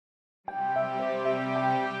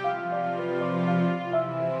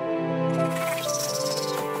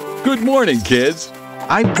Good morning, kids.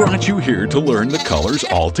 I brought you here to learn the colors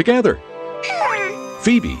all together.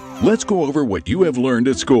 Phoebe, let's go over what you have learned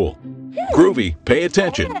at school. Groovy, pay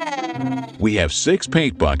attention. We have 6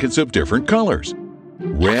 paint buckets of different colors.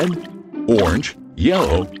 Red, orange,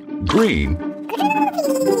 yellow, green.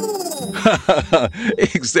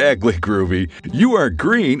 Exactly, Groovy. You are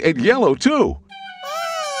green and yellow too.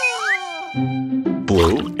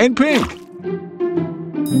 Blue and pink.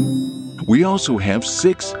 We also have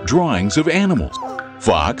 6 drawings of animals.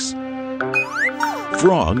 Fox,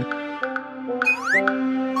 frog,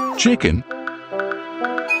 chicken,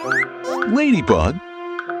 ladybug,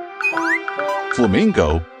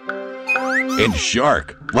 flamingo, and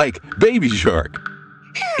shark, like baby shark.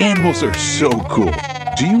 Animals are so cool.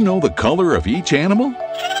 Do you know the color of each animal?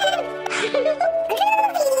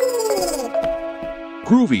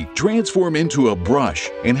 Groovy, transform into a brush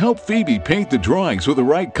and help Phoebe paint the drawings with the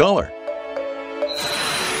right color.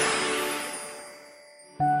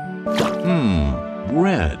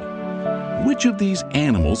 Red. Which of these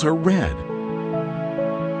animals are red?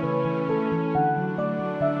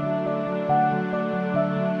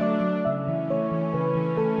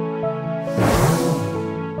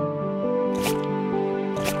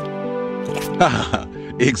 Haha,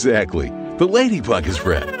 exactly. The ladybug is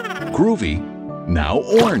red. Groovy, now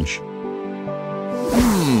orange.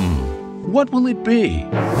 What will it be?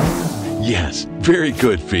 Yes, very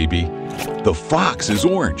good, Phoebe. The fox is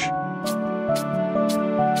orange.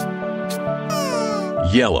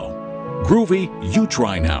 Yellow. Groovy, you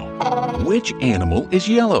try now. Which animal is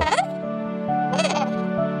yellow?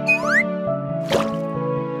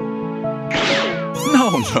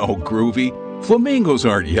 No, Groovy. Flamingos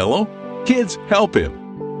aren't yellow. Kids, help him.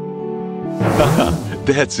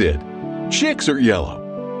 That's it. Chicks are yellow.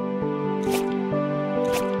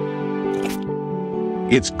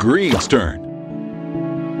 It's Green's turn.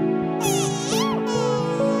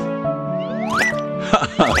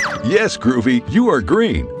 Yes, Groovy, you are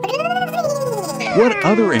green. What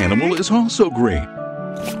other animal is also green?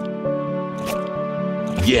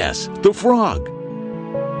 Yes, the frog.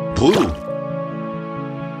 Blue.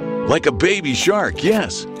 Like a baby shark,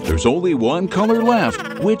 yes. There's only one color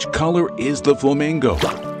left. Which color is the flamingo?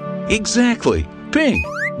 Exactly, pink.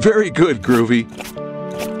 Very good, Groovy.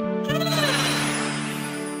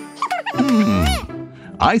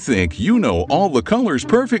 I think you know all the colors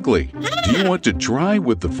perfectly. Do you want to try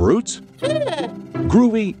with the fruits?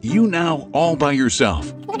 Groovy, you now all by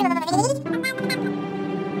yourself.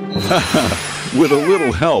 With a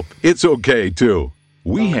little help, it's okay too.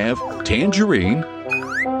 We have tangerine,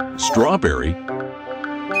 strawberry,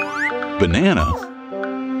 banana,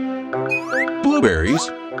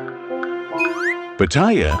 blueberries,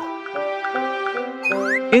 pitahaya,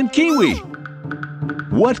 and kiwi.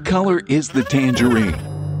 What color is the tangerine?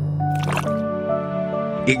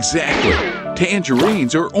 Exactly.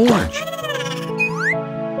 Tangerines are orange.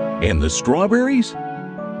 And the strawberries?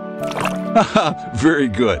 Haha, very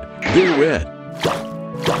good. They're red.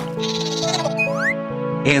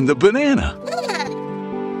 And the banana?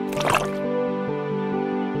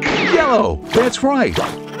 Yellow. That's right.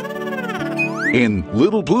 And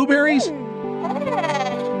little blueberries?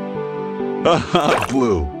 Haha,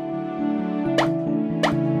 blue.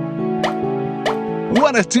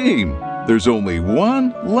 What a team! There's only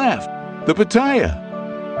one left, the pitahaya.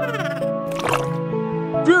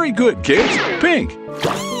 Very good, kids. Pink.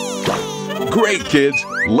 Great, kids.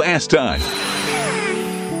 Last time.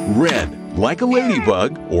 Red, like a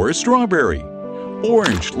ladybug or a strawberry.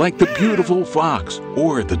 Orange, like the beautiful fox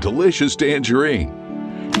or the delicious tangerine.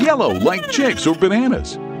 Yellow, like chicks or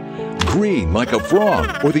bananas. Green, like a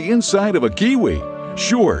frog or the inside of a kiwi.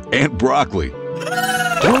 Sure, and broccoli.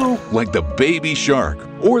 Blue, like the baby shark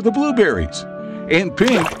or the blueberries. And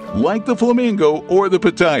pink, like the flamingo or the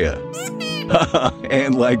pitahaya.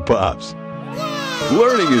 And like Pops.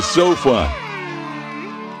 Learning is so fun.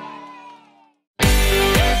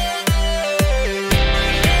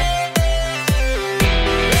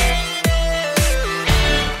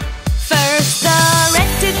 First the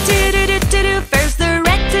red do-do-do-do-do, first the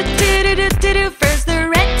red do-do-do-do-do, first the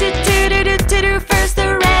red do-do-do-do-do, first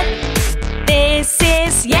the red. This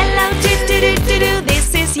is yellow do-do-do-do-do,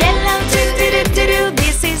 this is yellow do-do-do-do-do,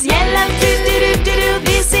 this is yellow do-do-do-do-do,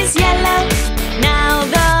 this is yellow. Now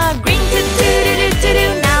the green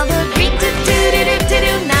do-do-do-do-do, now the green do-do-do-do-do.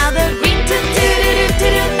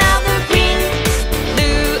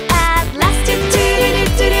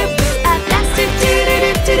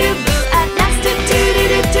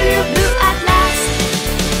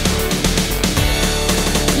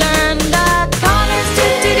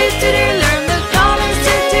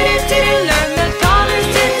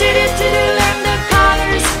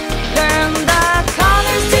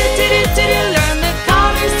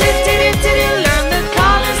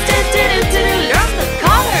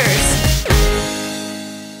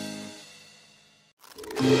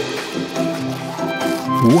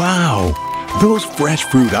 Those fresh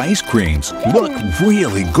fruit ice creams look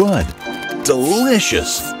really good.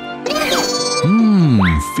 Delicious.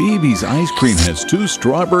 Phoebe's ice cream has 2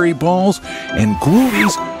 strawberry balls and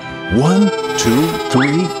Groovy's 1, 2,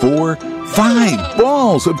 3, 4, 5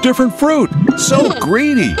 balls of different fruit. So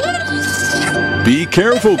greedy. Be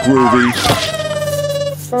careful, Groovy.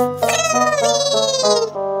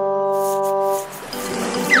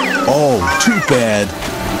 Oh, too bad.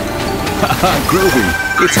 Haha,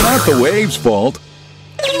 Groovy, it's not the waves' fault.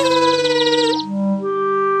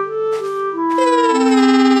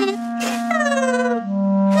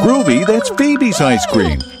 Groovy, that's Phoebe's ice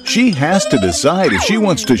cream. She has to decide if she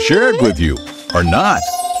wants to share it with you or not.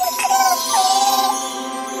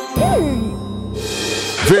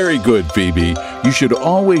 Very good, Phoebe. You should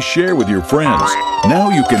always share with your friends. Now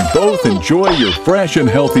you can both enjoy your fresh and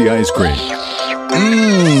healthy ice cream.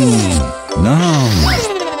 Nom.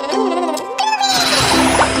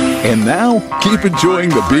 And now, keep enjoying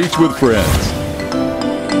the beach with friends.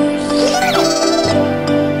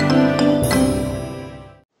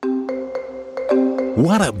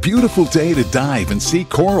 What a beautiful day to dive and see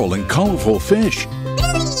coral and colorful fish.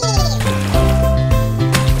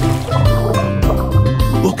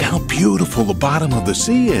 Look how beautiful the bottom of the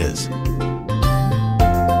sea is.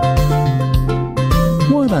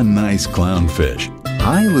 What a nice clownfish.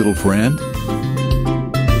 Hi, little friend.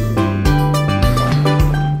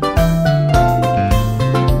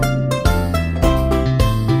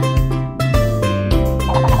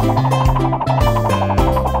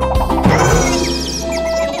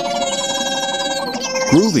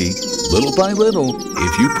 Groovy, little by little,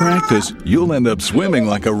 if you practice, you'll end up swimming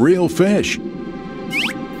like a real fish.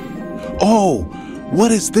 Oh,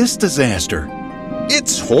 what is this disaster?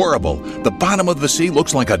 It's horrible. The bottom of the sea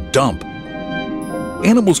looks like a dump.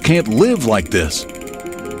 Animals can't live like this.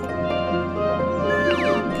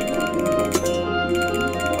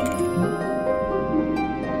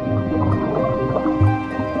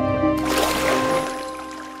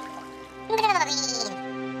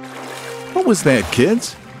 What was that,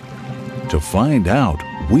 kids? To find out,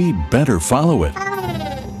 we better follow it.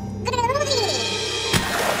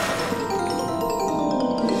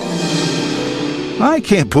 I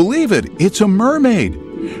can't believe it. It's a mermaid.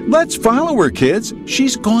 Let's follow her, kids.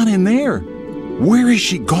 She's gone in there. Where is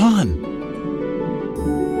she gone?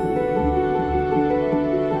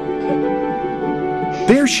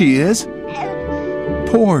 There she is.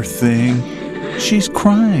 Poor thing. She's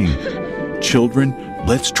crying. Children,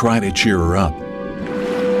 let's try to cheer her up.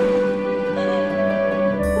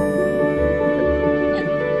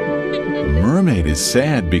 The mermaid is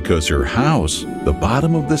sad because her house, the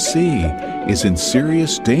bottom of the sea, is in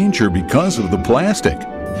serious danger because of the plastic.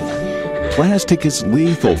 Plastic is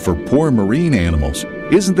lethal for poor marine animals.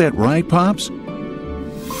 Isn't that right, Pops?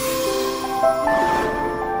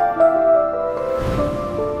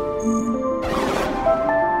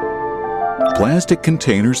 Plastic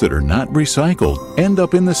containers that are not recycled end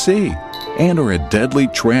up in the sea and are a deadly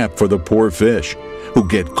trap for the poor fish who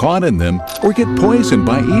get caught in them or get poisoned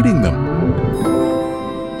by eating them.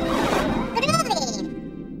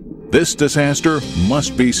 This disaster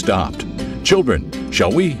must be stopped. Children,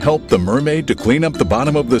 shall we help the mermaid to clean up the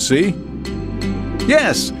bottom of the sea?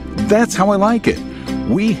 Yes, that's how I like it.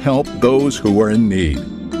 We help those who are in need.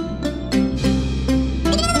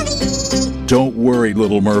 Don't worry,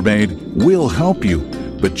 little mermaid. We'll help you.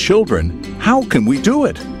 But children, how can we do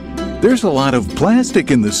it? There's a lot of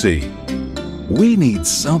plastic in the sea. We need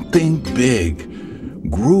something big.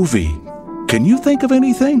 Groovy, can you think of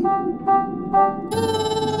anything?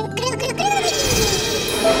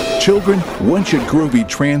 Children, what should Groovy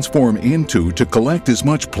transform into to collect as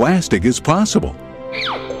much plastic as possible?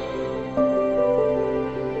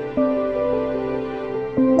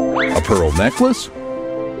 A pearl necklace?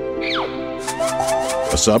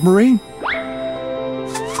 A submarine?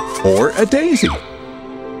 Or a daisy?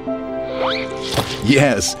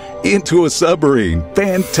 Yes, into a submarine.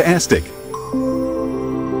 Fantastic!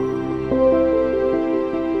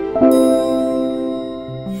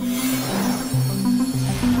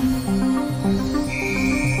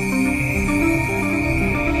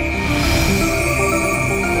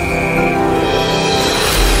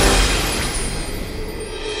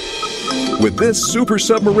 With this super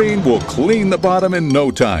submarine, we'll clean the bottom in no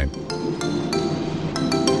time.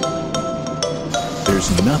 There's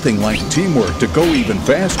nothing like teamwork to go even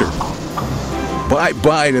faster.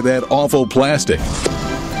 Bye-bye to that awful plastic.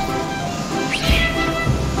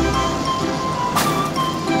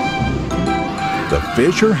 The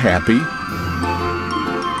fish are happy,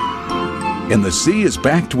 and the sea is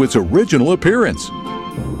back to its original appearance.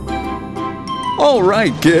 All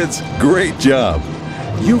right, kids, great job.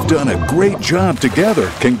 You've done a great job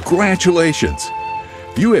together. Congratulations.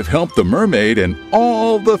 You have helped the mermaid and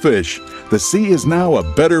all the fish. The sea is now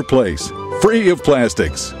a better place, free of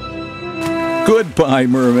plastics. Goodbye,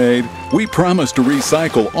 mermaid. We promise to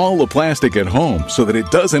recycle all the plastic at home so that it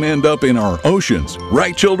doesn't end up in our oceans.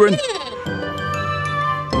 Right, children?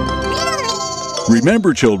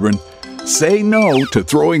 Remember, children, say no to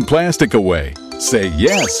throwing plastic away. Say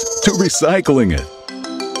yes to recycling it.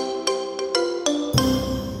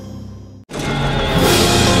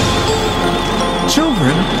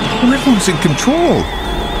 Children, we're losing control.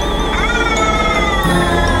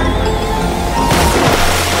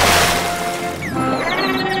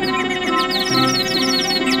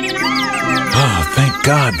 Oh, thank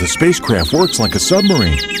God, the spacecraft works like a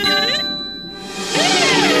submarine.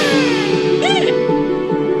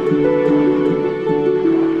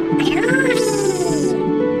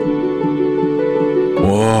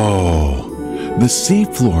 Whoa, the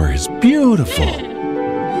seafloor is beautiful.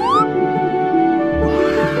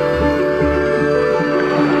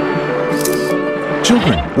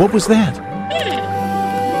 Children, what was that?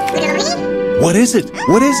 What is it?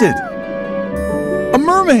 What is it? A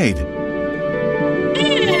mermaid!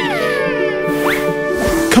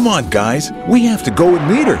 Come on, guys. We have to go and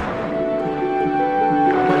meet her.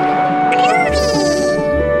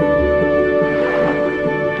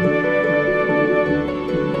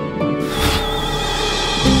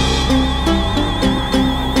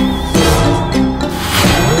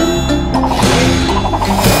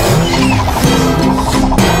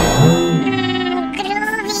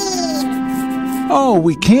 Oh,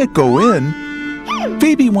 we can't go in.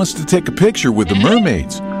 Phoebe wants to take a picture with the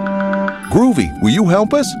mermaids. Groovy, will you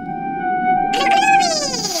help us?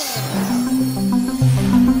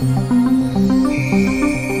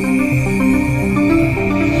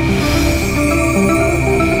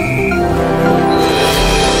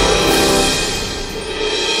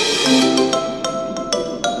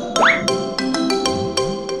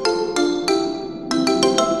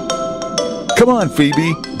 Come on,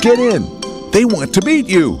 Phoebe, get in. They want to meet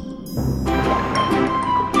you.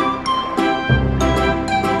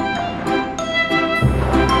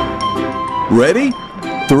 Ready?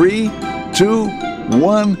 3, 2,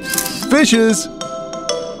 1. Fishes!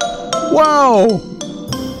 Wow!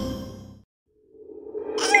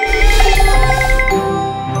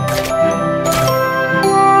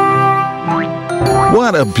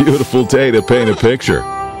 What a beautiful day to paint a picture.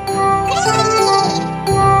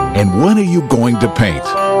 And what are you going to paint?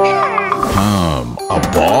 A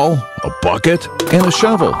ball, a bucket, and a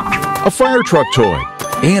shovel, a fire truck toy,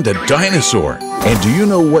 and a dinosaur. And do you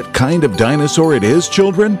know what kind of dinosaur it is,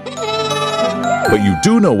 children? But you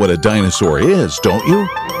do know what a dinosaur is, don't you?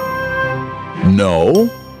 No?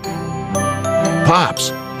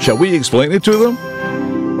 Pops, shall we explain it to them?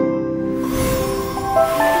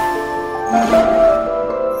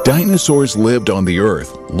 Dinosaurs lived on the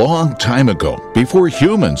Earth long time ago, before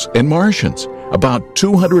humans and Martians, about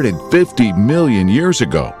 250 million years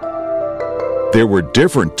ago. There were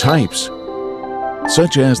different types,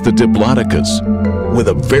 such as the Diplodocus, with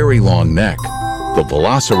a very long neck, the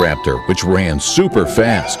Velociraptor, which ran super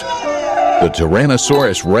fast, the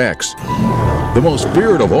Tyrannosaurus Rex, the most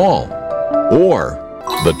feared of all, or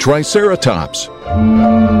the Triceratops,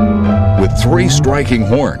 with 3 striking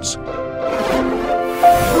horns.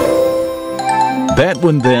 That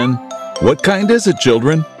one then, what kind is it,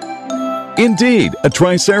 children? Indeed, a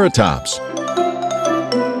Triceratops.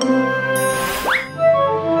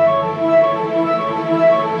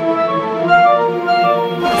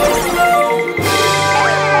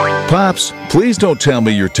 Pops, please don't tell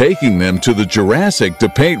me you're taking them to the Jurassic to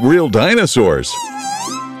paint real dinosaurs.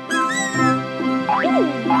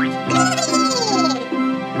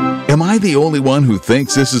 Am I the only one who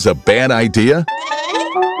thinks this is a bad idea?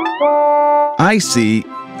 I see.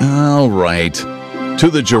 All right. To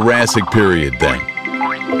the Jurassic period, then.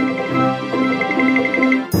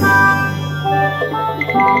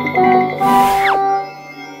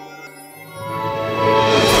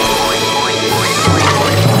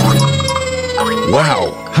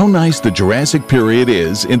 Wow, how nice the Jurassic period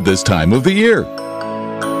is in this time of the year.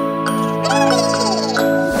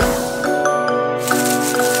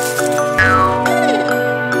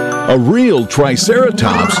 A real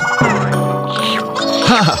Triceratops?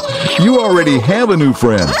 Ha! You already have a new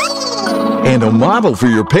friend. And a model for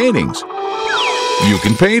your paintings. You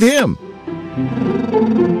can paint him.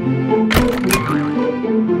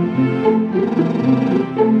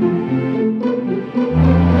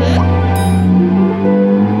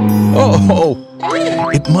 Oh,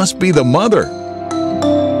 it must be the mother.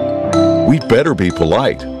 we'd better be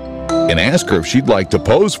polite and ask her if she'd like to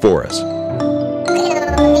pose for us.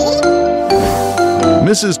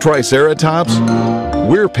 Mrs. Triceratops,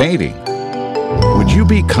 we're painting. Would you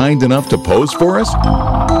be kind enough to pose for us?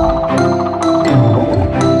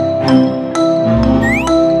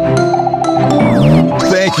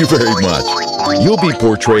 Thank you very much. You'll be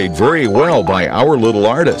portrayed very well by our little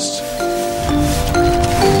artists.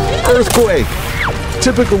 Earthquake!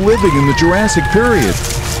 Typical living in the Jurassic period.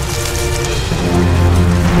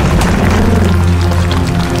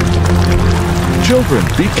 Children,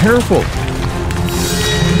 be careful.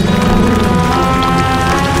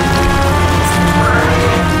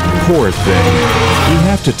 Poor thing. We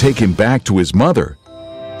have to take him back to his mother.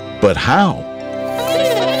 But how?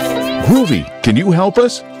 Groovy, can you help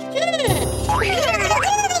us?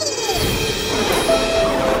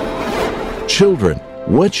 Children,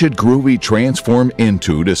 what should Groovy transform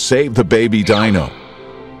into to save the baby dino?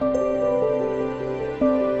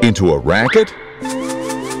 Into a racket?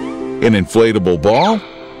 An inflatable ball?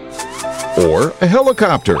 Or a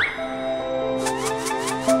helicopter?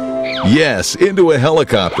 Yes, into a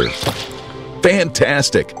helicopter.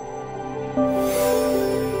 Fantastic!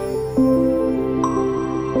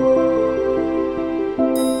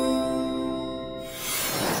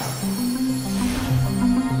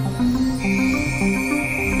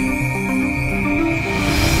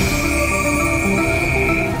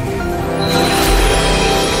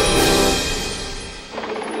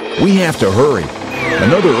 We have to hurry.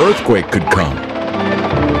 Another earthquake could come.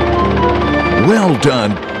 Well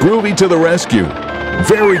done, Groovy to the rescue.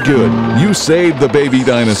 Very good. You saved the baby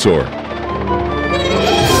dinosaur.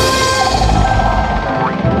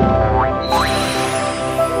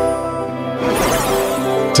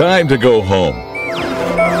 Time to go home.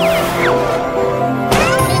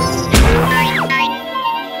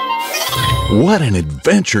 What an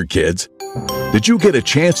adventure, kids. Did you get a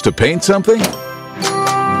chance to paint something?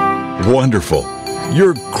 Wonderful.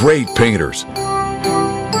 You're great painters.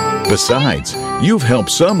 Besides, you've helped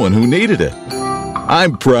someone who needed it.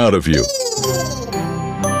 I'm proud of you.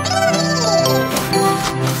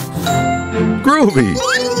 Groovy,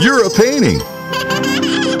 you're a painting.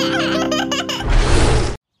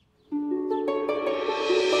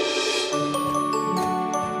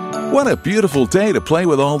 What a beautiful day to play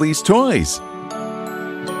with all these toys.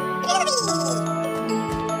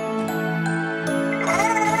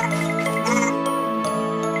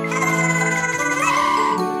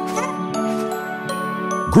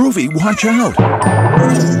 Groovy, watch out!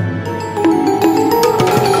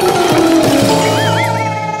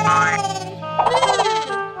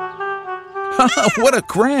 What a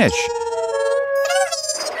crash!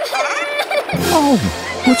 Oh,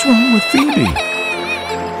 what's wrong with Phoebe?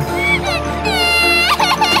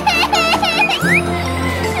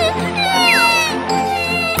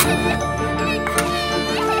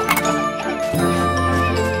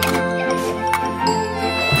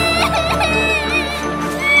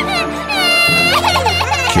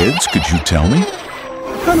 Kids, could you tell me?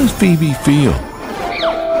 How does Phoebe feel?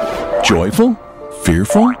 Joyful?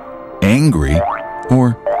 Fearful? Angry?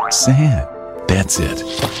 Or sad? That's it.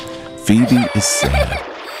 Phoebe is sad.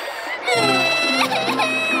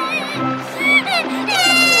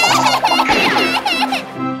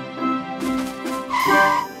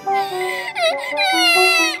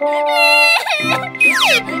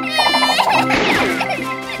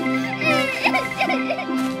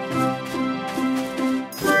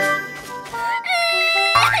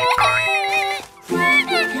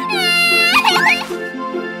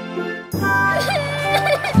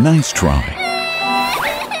 Nice try.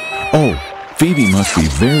 Oh, Phoebe must be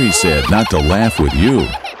very sad not to laugh with you.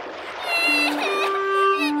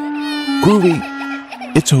 Groovy,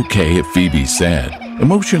 it's okay if Phoebe's sad.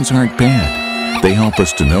 Emotions aren't bad. They help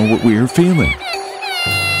us to know what we are feeling.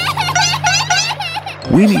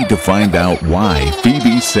 We need to find out why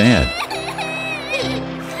Phoebe's sad.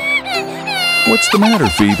 What's the matter,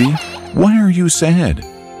 Phoebe? Why are you sad?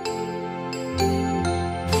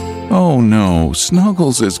 Oh no,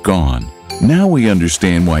 Snuggles is gone. Now we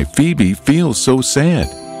understand why Phoebe feels so sad.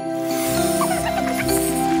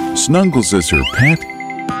 Snuggles is her pet,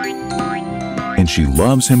 and she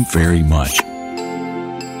loves him very much.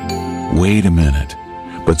 Wait a minute,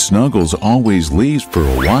 but Snuggles always leaves for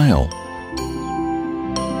a while.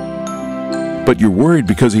 But you're worried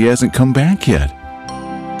because he hasn't come back yet.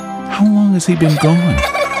 How long has he been gone?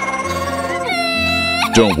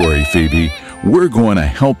 Don't worry, Phoebe. We're going to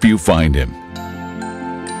help you find him.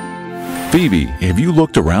 Phoebe, have you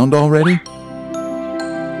looked around already?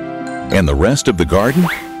 And the rest of the garden?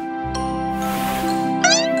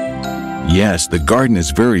 Yes, the garden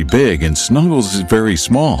is very big and Snuggles is very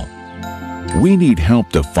small. We need help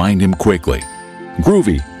to find him quickly.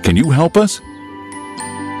 Groovy, can you help us?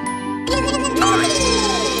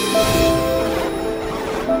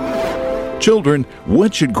 Children,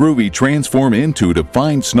 what should Groovy transform into to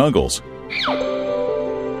find Snuggles?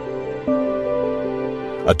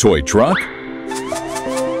 A toy truck?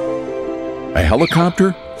 A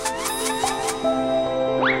helicopter?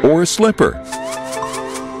 Or a slipper?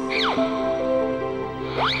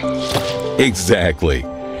 Exactly.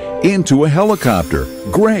 Into a helicopter.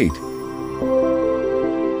 Great.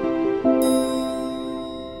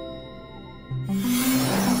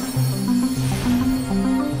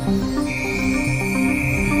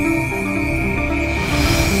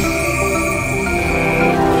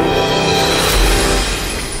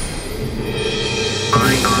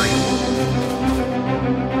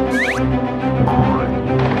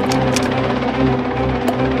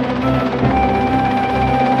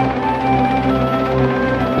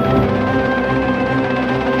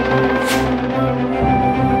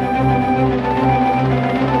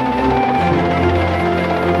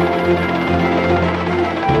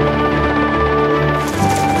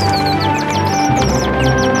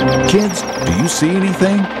 Kids, do you see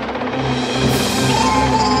anything?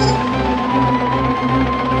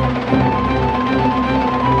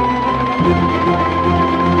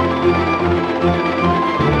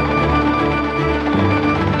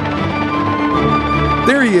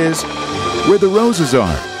 There he is, where the roses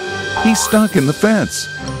are. He's stuck in the fence.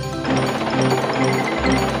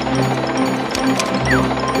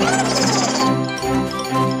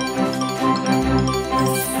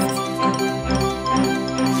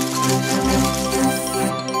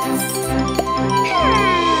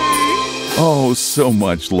 Oh, so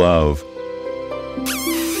much love.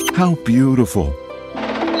 How beautiful.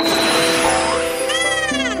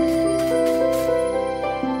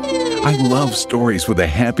 I love stories with a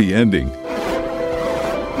happy ending.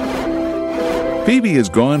 Phoebe has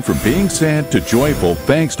gone from being sad to joyful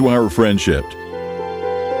thanks to our friendship.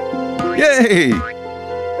 Yay!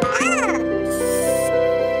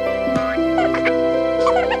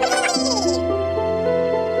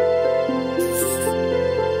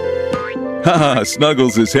 Haha,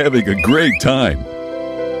 Snuggles is having a great time.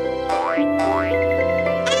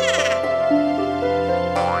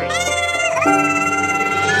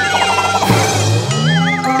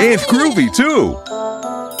 And Groovy, too.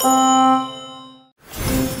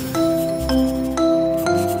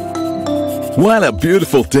 What a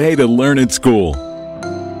beautiful day to learn at school.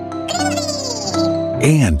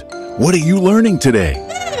 And what are you learning today?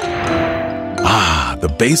 Ah, the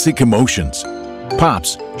basic emotions.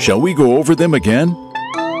 Pops, shall we go over them again?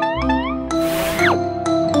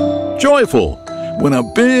 Joyful, when a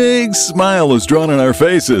big smile is drawn on our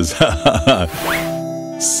faces.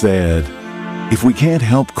 Sad, if we can't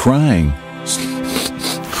help crying.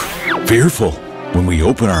 Fearful, when we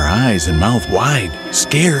open our eyes and mouth wide,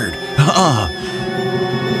 scared.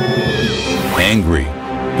 Angry,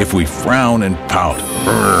 if we frown and pout.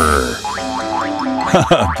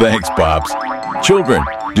 Thanks, Pops. Children,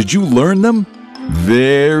 did you learn them?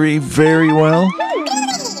 Very, very well.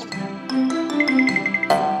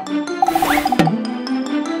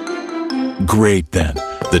 Great then.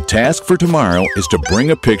 The task for tomorrow is to bring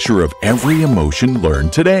a picture of every emotion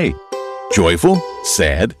learned today. Joyful,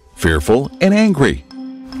 sad, fearful, and angry.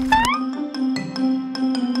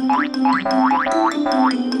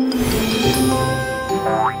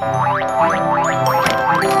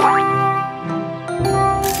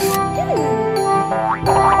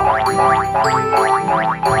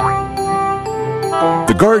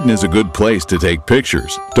 The garden is a good place to take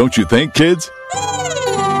pictures, don't you think, kids?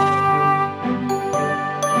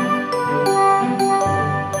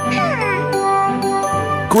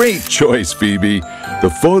 Great choice, Phoebe.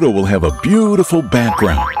 The photo will have a beautiful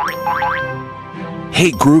background.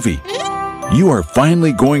 Hey, Groovy, you are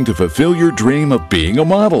finally going to fulfill your dream of being a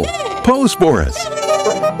model. Pose for us.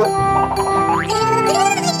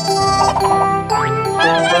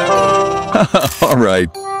 All right,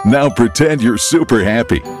 now pretend you're super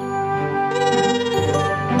happy.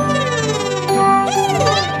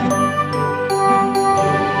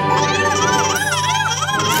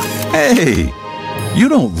 Hey, you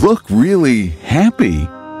don't look really happy.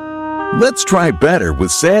 Let's try better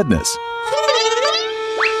with sadness.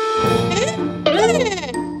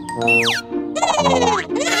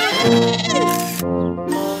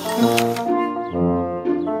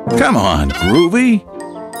 Come on, Groovy.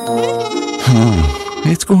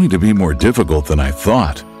 It's going to be more difficult than I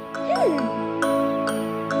thought.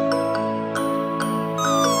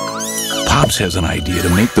 Babs has an idea to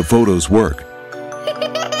make the photos work.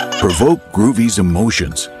 Provoke Groovy's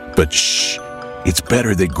emotions, but shh, it's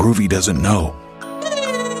better that Groovy doesn't know.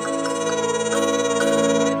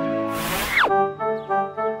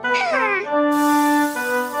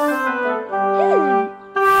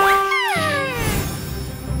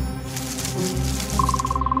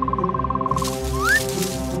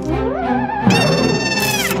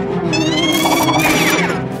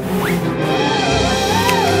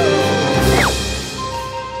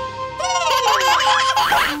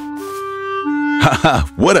 Haha,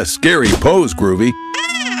 what a scary pose, Groovy.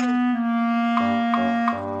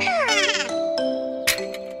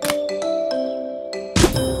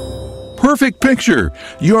 Perfect picture.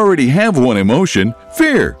 You already have one emotion,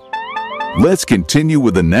 fear. Let's continue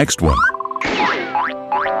with the next one.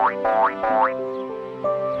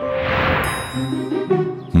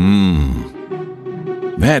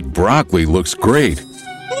 That broccoli looks great.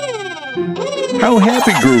 How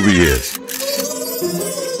happy Groovy is.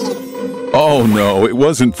 Oh no, it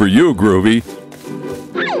wasn't for you, Groovy.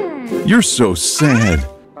 You're so sad.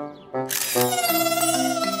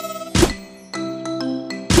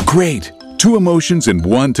 Great! 2 emotions and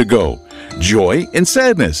 1 to go. Joy and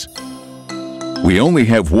sadness. We only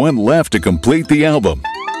have 1 left to complete the album.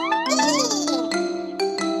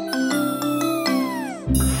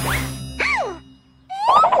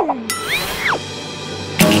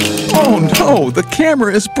 Oh no, the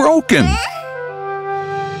camera is broken.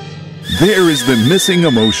 There is the missing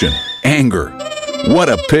emotion, anger. What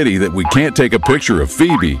a pity that we can't take a picture of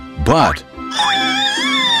Phoebe, but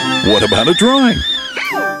what about a drawing?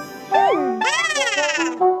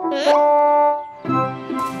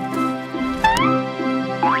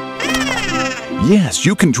 Yes,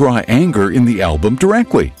 you can draw anger in the album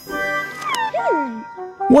directly.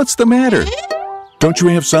 What's the matter? Don't you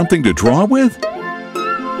have something to draw with?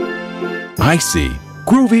 I see.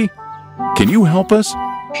 Groovy, can you help us?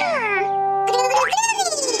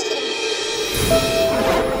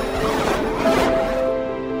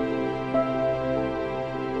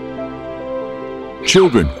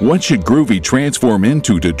 Children, what should Groovy transform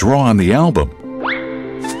into to draw on the album?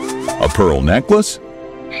 A pearl necklace?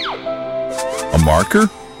 A marker?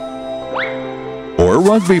 Or a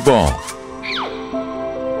rugby ball?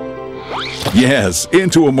 Yes,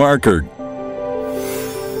 into a marker.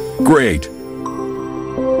 Great.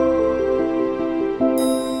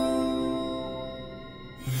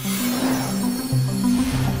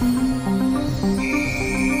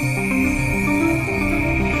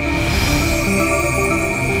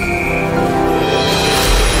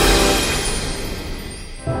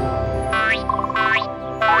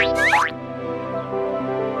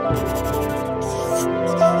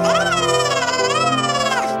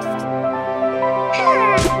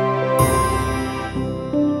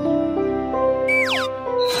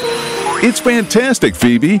 It's fantastic,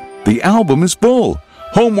 Phoebe. The album is full.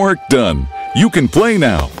 Homework done. You can play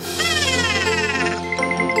now.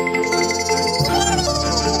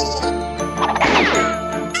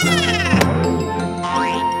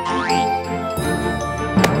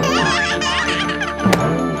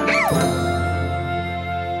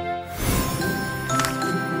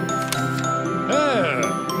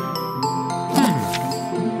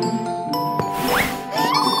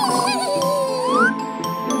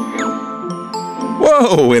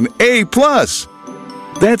 Whoa, an A+.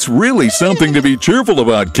 That's really something to be cheerful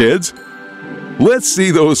about, kids. Let's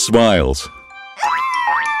see those smiles.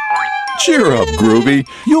 Cheer up, Groovy.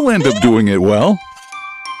 You'll end up doing it well.